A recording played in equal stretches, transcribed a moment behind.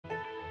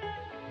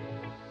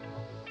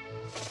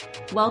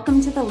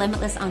Welcome to the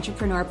Limitless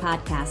Entrepreneur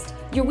Podcast,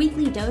 your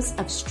weekly dose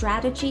of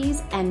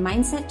strategies and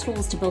mindset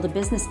tools to build a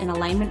business in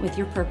alignment with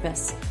your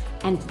purpose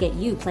and get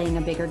you playing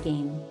a bigger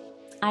game.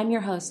 I'm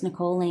your host,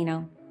 Nicole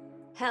Lano.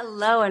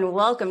 Hello and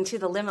welcome to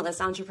the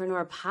Limitless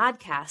Entrepreneur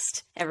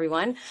Podcast,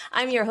 everyone.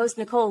 I'm your host,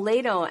 Nicole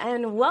Lano,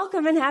 and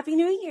welcome and Happy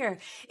New Year.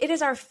 It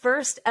is our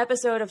first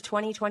episode of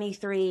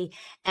 2023,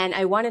 and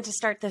I wanted to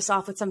start this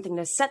off with something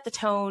to set the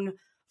tone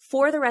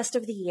for the rest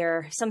of the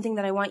year, something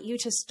that I want you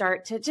to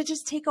start to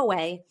just take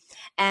away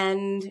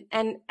and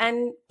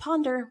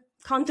ponder,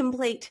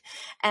 contemplate,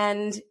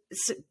 and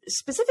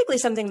specifically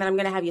something that I'm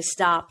going to have you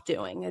stop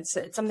doing. It's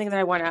something that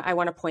I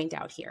want to point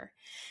out here.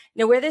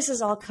 Now, where this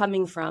is all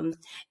coming from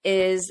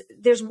is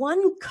there's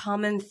one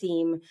common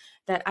theme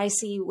that I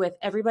see with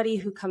everybody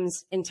who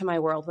comes into my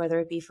world, whether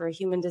it be for a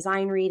human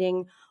design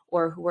reading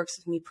or who works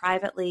with me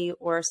privately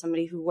or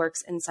somebody who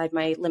works inside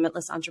my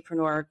Limitless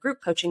Entrepreneur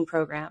group coaching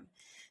program.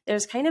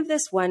 There's kind of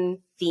this one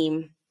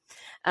theme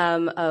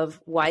of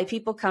why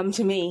people come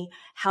to me,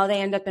 how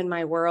they end up in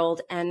my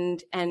world,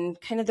 and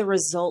kind of the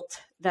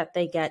result that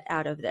they get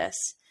out of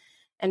this.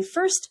 And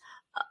first,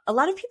 a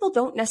lot of people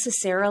don't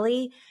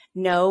necessarily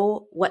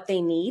know what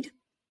they need.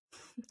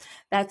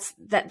 That's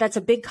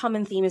a big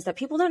common theme, is that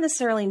people don't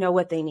necessarily know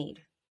what they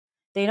need.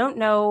 They don't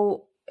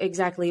know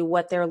exactly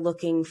what they're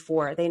looking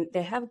for.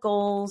 They have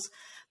goals,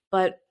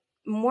 but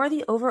more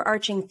the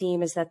overarching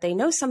theme is that they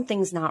know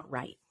something's not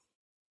right.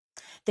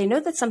 They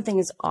know that something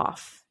is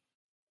off.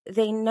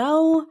 They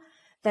know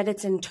that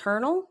it's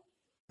internal,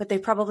 but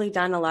they've probably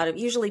done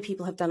usually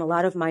people have done a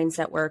lot of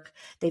mindset work.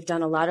 They've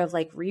done a lot of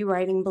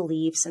rewriting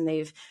beliefs, and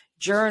they've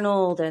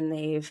journaled, and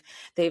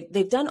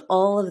they've done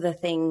all of the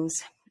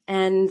things.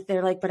 And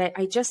they're like, but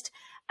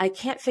I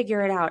can't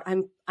figure it out.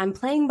 I'm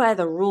playing by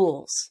the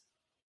rules.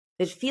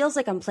 It feels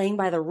like I'm playing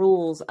by the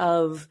rules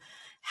of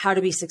how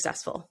to be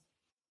successful.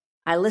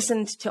 I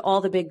listened to all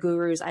the big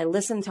gurus. I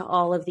listened to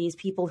all of these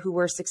people who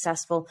were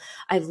successful.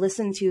 I've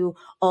listened to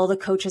all the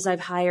coaches I've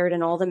hired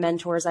and all the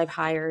mentors I've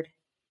hired,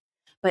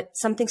 but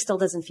something still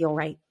doesn't feel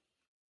right.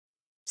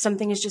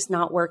 Something is just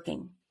not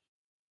working.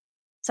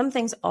 Some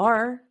things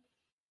are,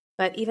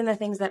 but even the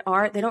things that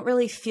are, they don't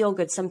really feel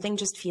good. Something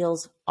just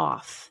feels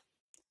off.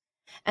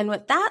 And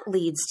what that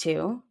leads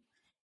to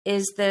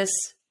is this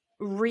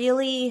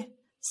really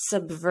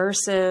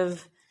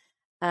subversive,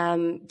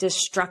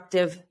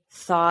 destructive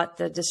thought,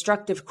 the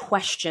destructive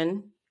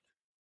question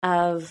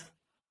of,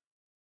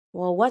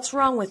 well, what's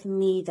wrong with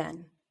me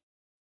then?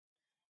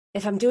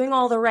 If I'm doing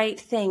all the right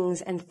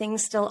things and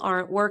things still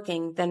aren't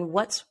working, then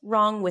what's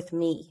wrong with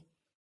me?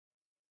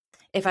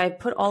 If I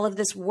put all of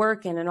this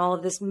work in and all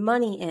of this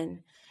money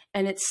in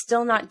and it's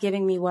still not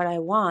giving me what I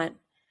want,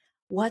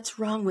 what's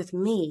wrong with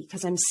me?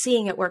 Because I'm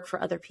seeing it work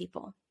for other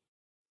people.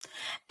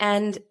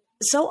 And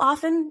so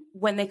often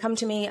when they come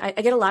to me, I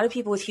get a lot of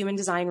people with human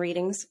design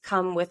readings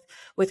come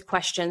with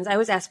questions. I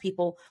always ask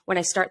people when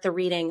I start the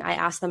reading, I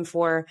ask them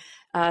for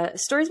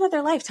stories about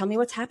their life. Tell me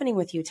what's happening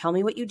with you. Tell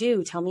me what you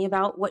do. Tell me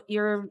about what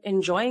you're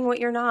enjoying,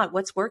 what you're not,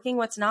 what's working,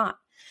 what's not.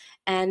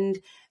 And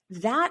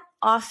that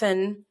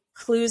often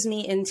clues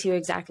me into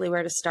exactly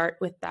where to start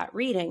with that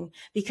reading,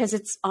 because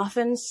it's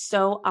often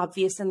so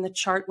obvious in the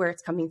chart where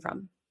it's coming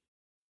from.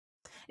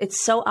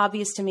 It's so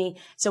obvious to me.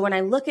 So when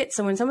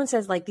when someone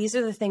says these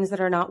are the things that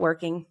are not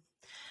working.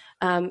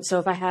 So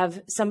if I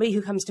have somebody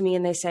who comes to me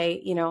and they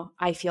say,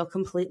 I feel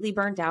completely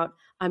burnt out.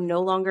 I'm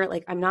no longer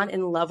I'm not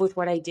in love with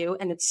what I do.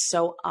 And it's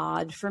so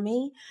odd for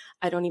me.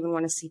 I don't even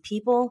want to see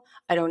people.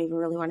 I don't even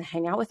really want to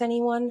hang out with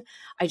anyone.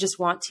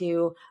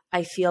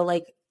 I feel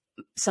like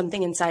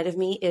something inside of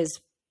me is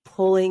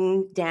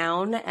pulling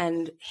down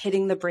and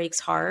hitting the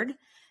brakes hard.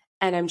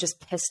 And I'm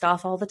just pissed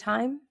off all the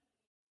time.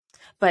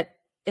 But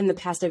in the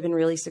past, I've been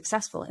really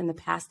successful. In the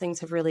past,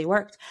 things have really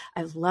worked.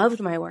 I've loved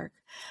my work,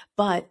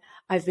 but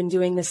I've been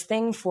doing this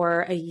thing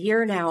for a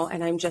year now,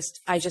 and I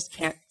just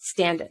can't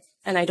stand it,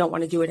 and I don't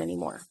want to do it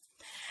anymore.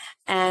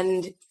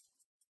 And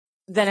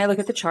then I look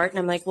at the chart, and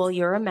I'm like, well,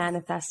 you're a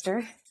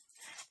manifester,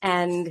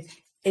 and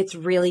it's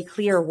really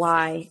clear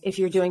why, if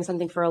you're doing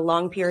something for a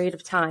long period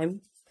of time,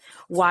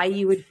 why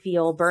you would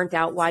feel burnt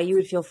out, why you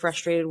would feel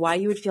frustrated, why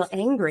you would feel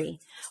angry,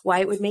 why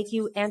it would make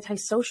you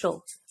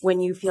antisocial when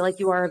you feel like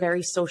you are a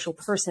very social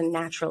person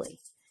naturally.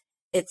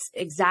 It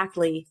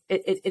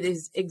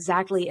is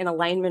exactly in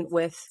alignment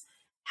with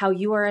how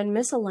you are in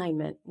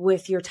misalignment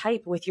with your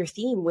type, with your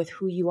theme, with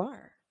who you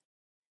are.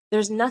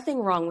 There's nothing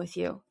wrong with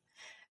you.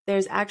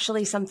 There's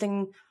actually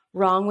something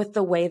wrong with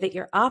the way that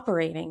you're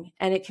operating,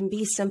 and it can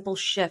be simple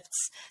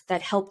shifts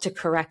that help to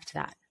correct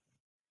that.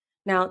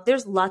 Now,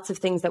 there's lots of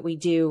things that we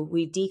do.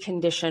 We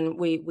decondition,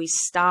 we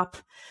stop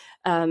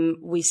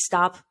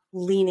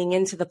leaning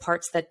into the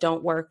parts that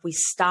don't work. We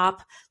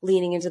stop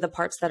leaning into the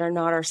parts that are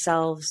not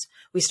ourselves.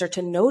 We start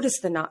to notice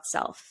the not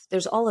self.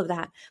 There's all of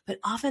that. But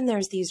often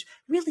there's these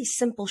really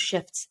simple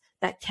shifts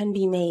that can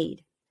be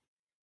made.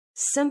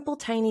 Simple,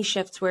 tiny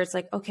shifts where it's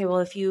okay,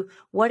 well,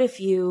 what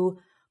if you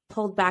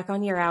pulled back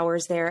on your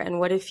hours there? And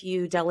what if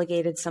you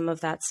delegated some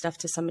of that stuff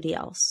to somebody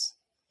else?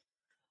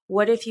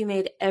 What if you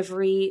made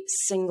every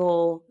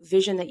single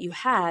vision that you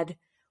had?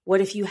 What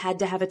if you had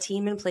to have a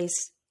team in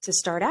place to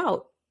start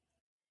out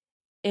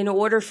in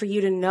order for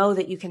you to know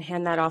that you can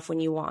hand that off when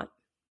you want?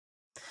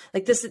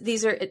 Like this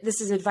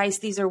is advice.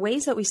 These are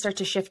ways that we start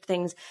to shift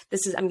things.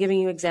 I'm giving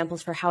you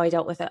examples for how I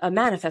dealt with a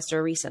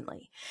manifestor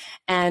recently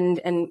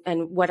and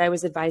what I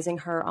was advising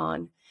her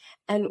on.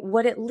 And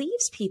what it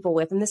leaves people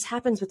with, and this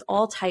happens with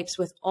all types,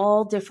 with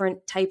all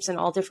different types and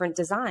all different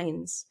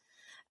designs,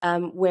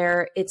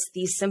 where it's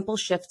these simple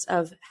shifts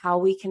of how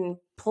we can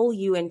pull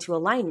you into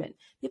alignment.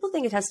 People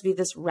think it has to be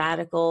this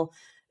radical,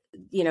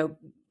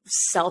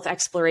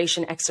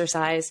 self-exploration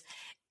exercise.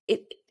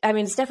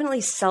 It's definitely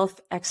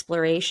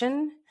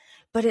self-exploration,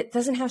 but it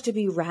doesn't have to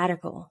be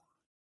radical.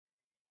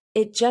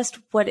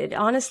 What it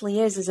honestly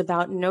is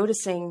about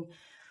noticing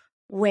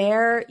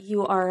where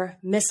you are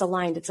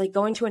misaligned. It's like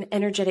going to an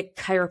energetic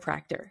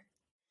chiropractor.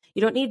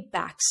 You don't need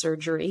back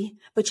surgery,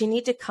 but you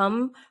need to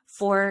come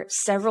for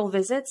several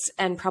visits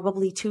and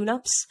probably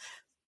tune-ups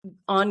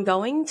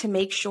ongoing to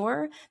make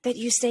sure that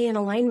you stay in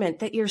alignment,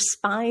 that your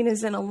spine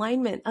is in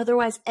alignment.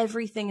 Otherwise,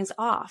 everything is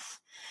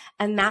off.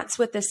 And that's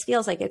what this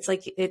feels like.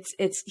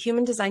 It's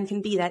human design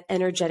can be that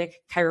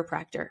energetic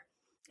chiropractor.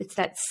 It's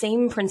that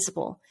same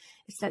principle.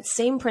 It's that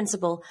same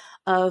principle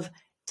of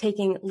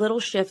taking little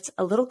shifts,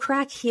 a little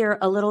crack here,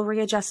 a little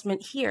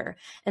readjustment here,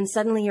 and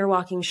suddenly you're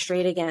walking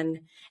straight again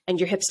and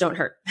your hips don't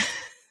hurt.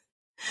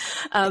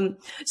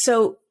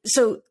 So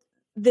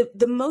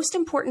the most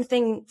important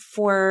thing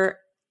for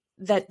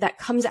that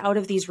comes out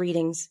of these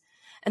readings,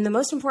 and the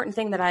most important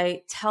thing that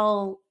I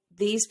tell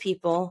these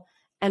people,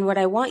 and what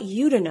I want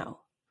you to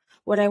know,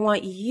 what I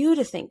want you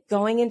to think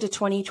going into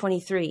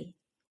 2023,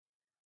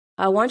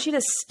 I want you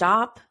to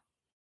stop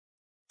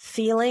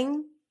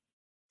feeling,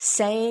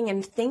 saying,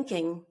 and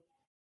thinking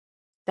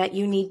that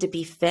you need to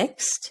be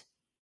fixed,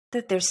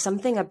 that there's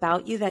something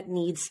about you that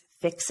needs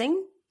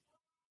fixing.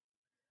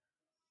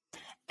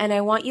 And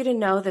I want you to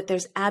know that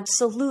there's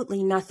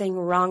absolutely nothing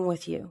wrong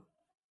with you.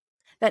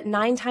 That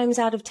 9 times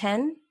out of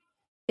 10,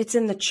 it's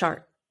in the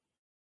chart.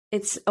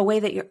 It's a way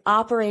that you're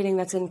operating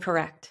that's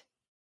incorrect.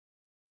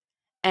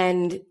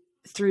 And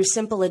through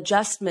simple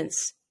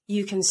adjustments,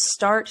 you can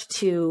start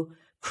to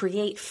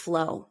create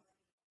flow.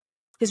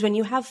 Because when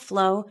you have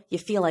flow, you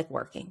feel like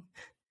working.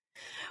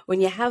 When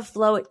you have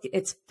flow,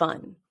 it's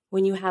fun.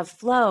 When you have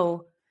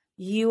flow,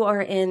 you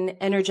are in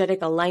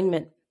energetic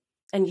alignment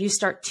and you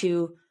start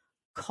to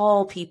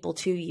call people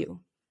to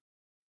you.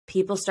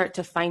 People start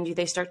to find you.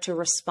 They start to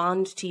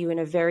respond to you in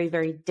a very,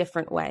 very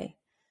different way,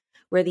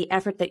 where the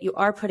effort that you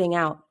are putting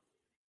out,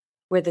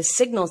 where the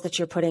signals that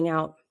you're putting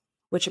out,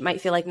 which it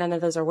might feel like none of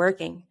those are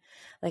working.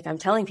 Like I'm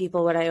telling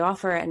people what I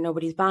offer and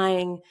nobody's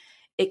buying.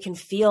 It can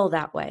feel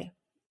that way.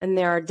 And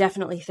there are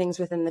definitely things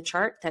within the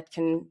chart that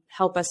can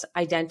help us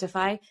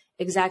identify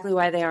exactly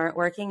why they aren't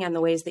working and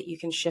the ways that you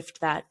can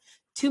shift that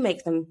to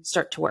make them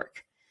start to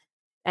work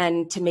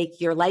and to make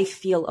your life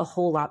feel a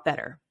whole lot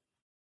better.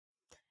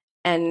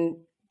 And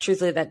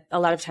truthfully, that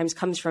a lot of times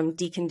comes from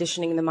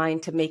deconditioning the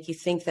mind to make you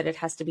think that it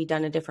has to be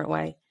done a different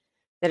way,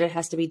 that it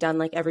has to be done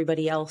like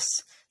everybody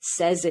else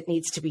says it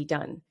needs to be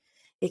done.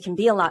 It can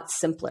be a lot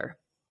simpler.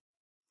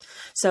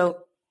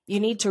 So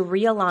you need to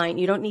realign.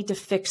 You don't need to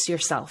fix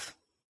yourself.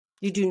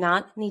 You do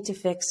not need to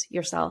fix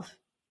yourself.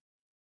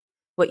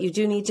 What you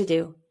do need to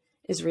do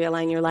is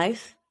realign your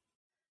life,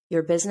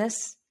 your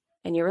business,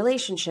 and your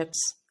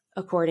relationships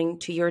according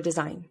to your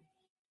design.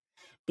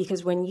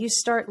 Because when you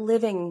start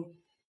living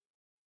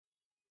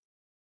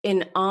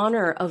in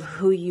honor of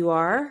who you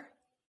are,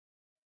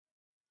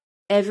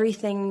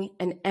 everything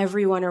and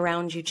everyone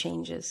around you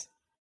changes.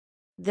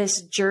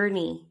 This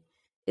journey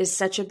is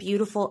such a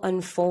beautiful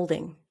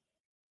unfolding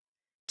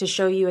to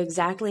show you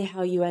exactly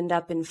how you end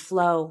up in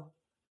flow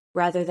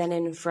rather than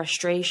in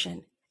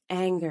frustration,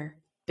 anger,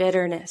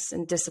 bitterness,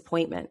 and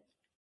disappointment.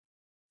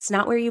 It's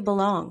not where you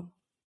belong.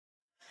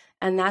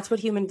 And that's what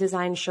human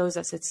design shows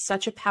us. It's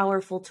such a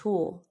powerful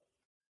tool.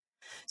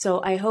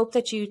 So I hope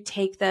that you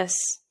take this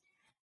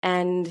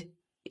and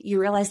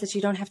you realize that you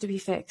don't have to be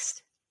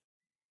fixed.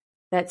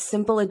 That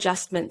simple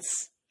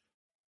adjustments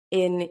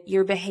in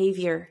your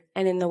behavior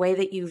and in the way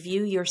that you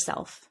view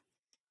yourself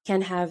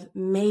can have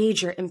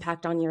major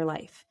impact on your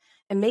life.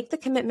 And make the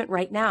commitment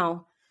right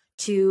now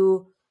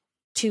to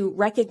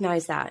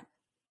recognize that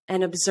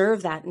and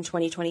observe that in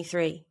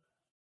 2023.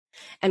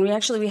 And we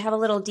have a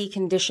little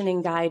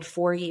deconditioning guide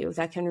for you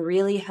that can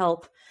really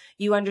help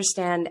you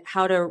understand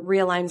how to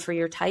realign for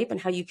your type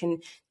and how you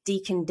can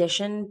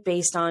decondition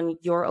based on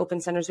your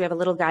open centers. We have a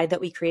little guide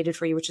that we created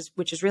for you,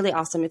 which is really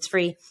awesome. It's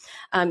free.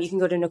 You can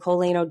go to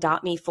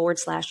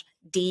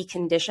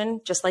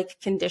nicolelano.me/decondition, just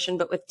like condition,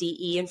 but with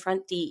DE in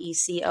front,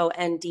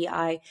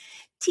 DECONDITION.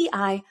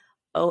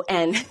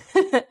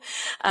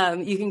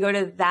 You can go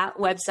to that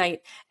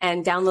website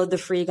and download the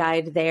free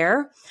guide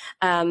there.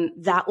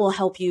 That will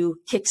help you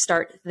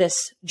kickstart this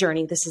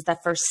journey. This is the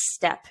first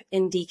step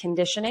in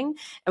deconditioning.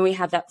 And we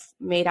have that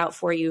made out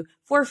for you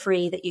for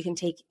free that you can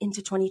take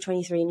into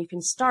 2023, and you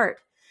can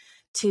start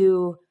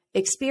to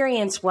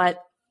experience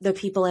what the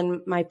people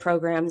in my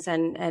programs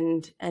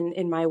and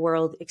in my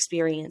world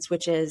experience,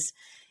 which is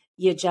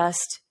you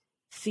just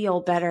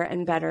feel better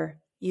and better.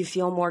 You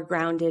feel more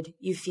grounded.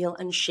 You feel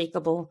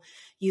unshakable.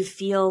 You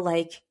feel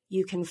like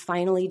you can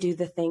finally do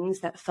the things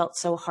that felt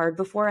so hard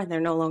before, and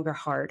they're no longer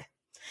hard.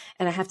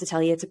 And I have to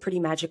tell you, it's a pretty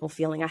magical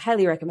feeling. I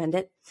highly recommend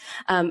it.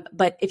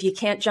 But if you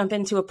can't jump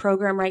into a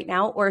program right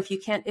now, or if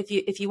you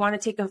want to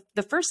take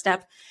the first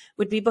step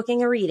would be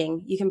booking a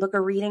reading. You can book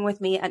a reading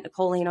with me at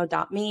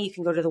nicolelaino.me. You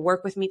can go to the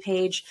Work With Me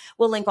page.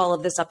 We'll link all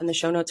of this up in the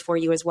show notes for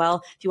you as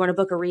well. If you want to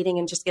book a reading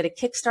and just get a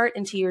kickstart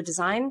into your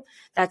design,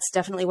 that's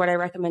definitely what I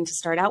recommend to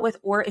start out with.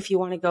 Or if you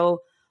want to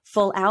go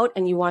full out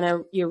and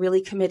you're really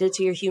committed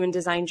to your human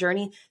design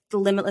journey, the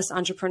Limitless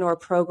Entrepreneur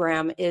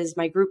Program is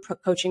my group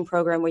coaching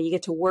program where you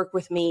get to work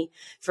with me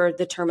for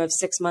the term of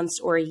 6 months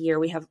or a year.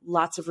 We have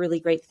lots of really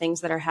great things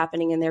that are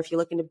happening in there. If you're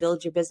looking to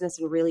build your business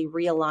and really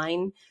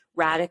realign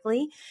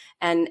radically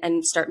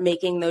and start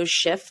making those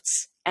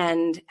shifts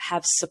and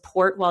have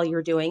support while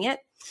you're doing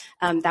it,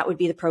 that would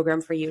be the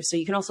program for you. So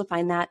you can also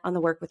find that on the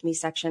Work With Me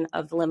section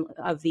of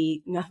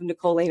the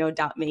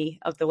nicolelaino.me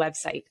of the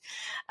website.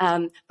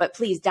 But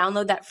please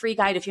download that free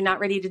guide. If you're not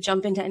ready to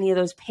jump into any of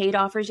those paid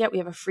offers yet, we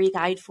have a free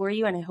guide for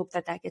you. And I hope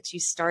that gets you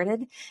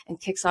started and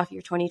kicks off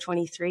your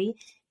 2023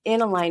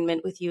 in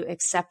alignment with you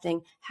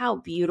accepting how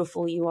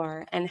beautiful you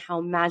are and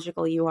how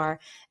magical you are,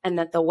 and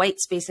that the white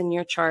space in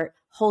your chart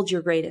holds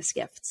your greatest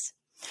gifts.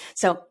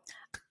 So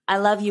I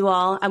love you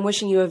all. I'm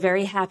wishing you a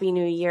very happy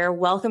new year.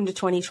 Welcome to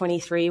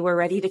 2023. We're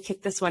ready to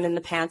kick this one in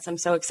the pants. I'm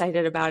so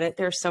excited about it.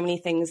 There are so many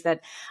things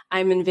that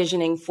I'm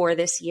envisioning for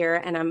this year,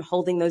 and I'm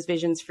holding those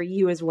visions for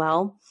you as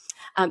well.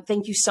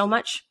 Thank you so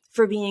much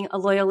for being a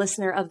loyal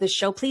listener of this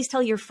show. Please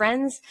tell your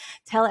friends,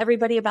 tell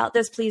everybody about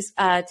this. Please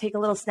take a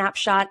little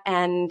snapshot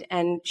and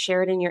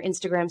share it in your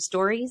Instagram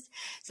stories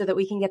so that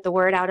we can get the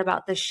word out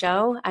about this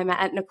show. I'm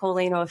at Nicole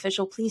Laino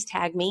Official. Please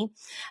tag me.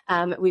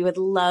 We would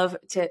love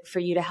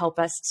for you to help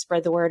us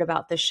spread the word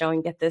about this show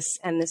and get this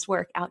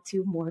work out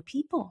to more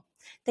people.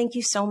 Thank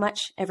you so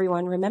much,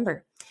 everyone.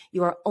 Remember,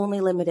 you are only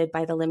limited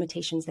by the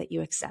limitations that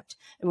you accept.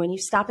 And when you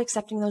stop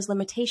accepting those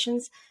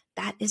limitations,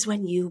 that is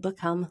when you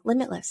become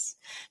limitless.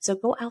 So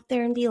go out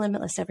there and be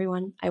limitless,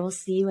 everyone. I will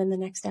see you in the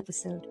next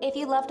episode. If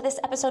you loved this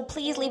episode,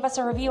 please leave us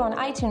a review on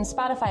iTunes,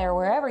 Spotify, or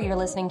wherever you're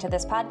listening to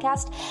this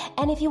podcast.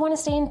 And if you want to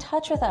stay in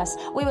touch with us,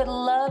 we would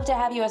love to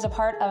have you as a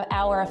part of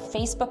our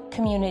Facebook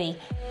community,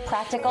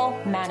 Practical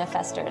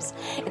Manifestors.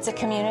 It's a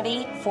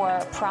community for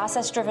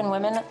process-driven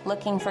women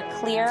looking for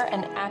clear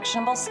and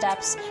actionable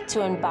steps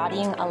to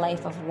embodying a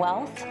life of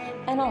wealth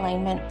and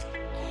alignment.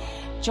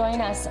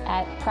 Join us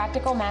at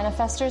Practical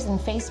Manifestors in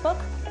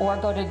Facebook, or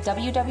go to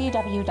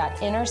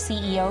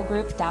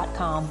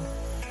www.innerceogroup.com.